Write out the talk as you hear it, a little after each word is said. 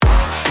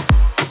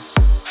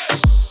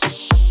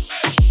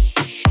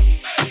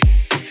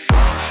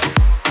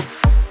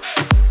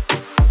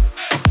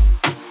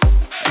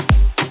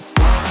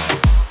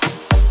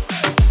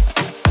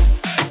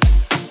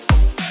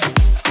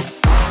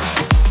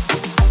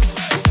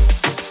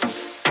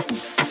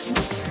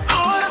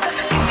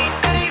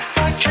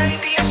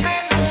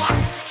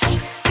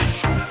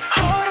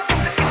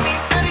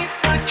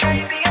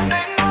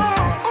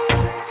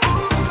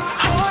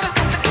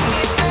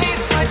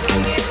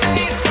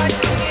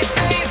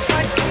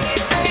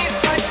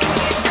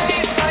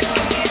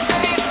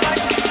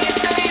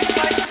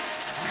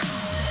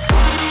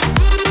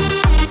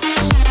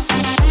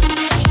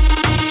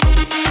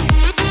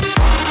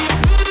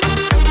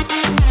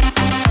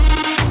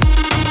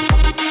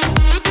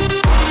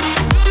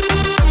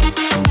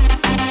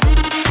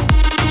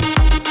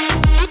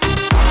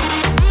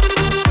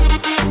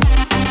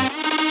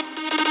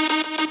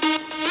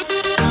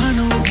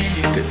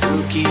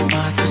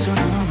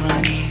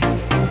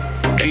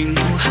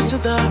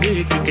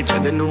देख के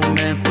जग नू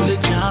मैं भुल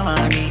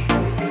जावां नी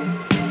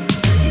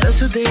दस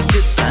दे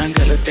कितां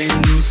गल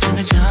तैनू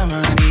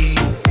समझावां नी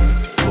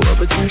ओ अब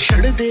तू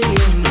छड़ दे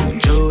ओनू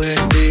जो है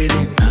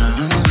तेरे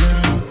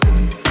नाम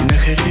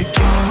नखरे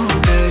क्यों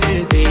कर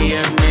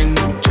दिया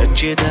मैनू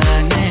जचदा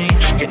नहीं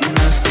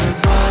किन्ना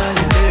सवाल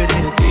कर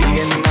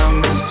दिया ना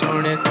मैं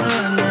सुनदा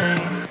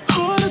नहीं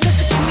होर दस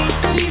किन्नी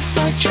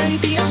तारीफां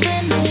चाहिदियां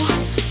मैनू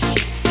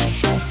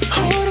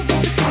होर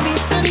दस किन्नी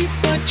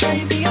तारीफां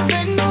चाहिदियां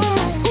मैनू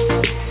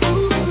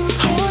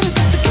होर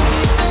दस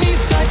किन्नी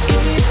तारीफां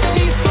किन्नी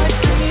तारीफां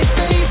किन्नी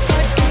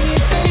तारीफां किन्नी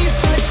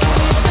तारीफां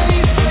किन्नी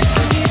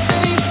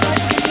तारीफां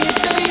किन्नी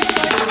तारीफां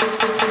किन्नी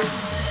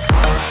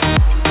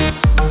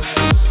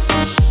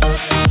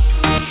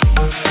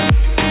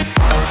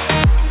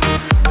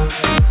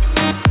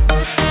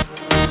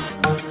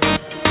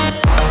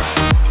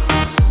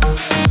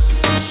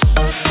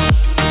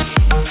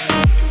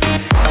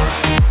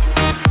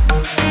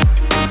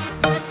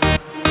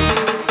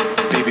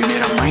Baby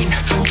मेरा mind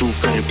तू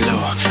करे blow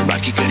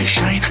बाकी करे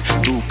shine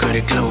तू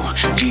करे glow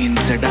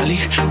jeans से डाली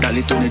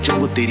डाली तूने जो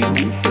वो तेरी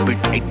boot पे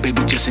tight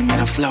baby जैसे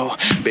मेरा flow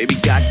baby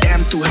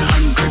goddamn तू है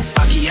 100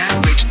 बाकी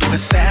average तू है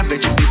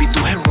savage baby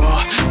तू है raw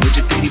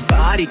मुझे तेरी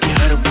body की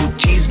हर वो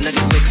चीज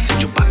लगे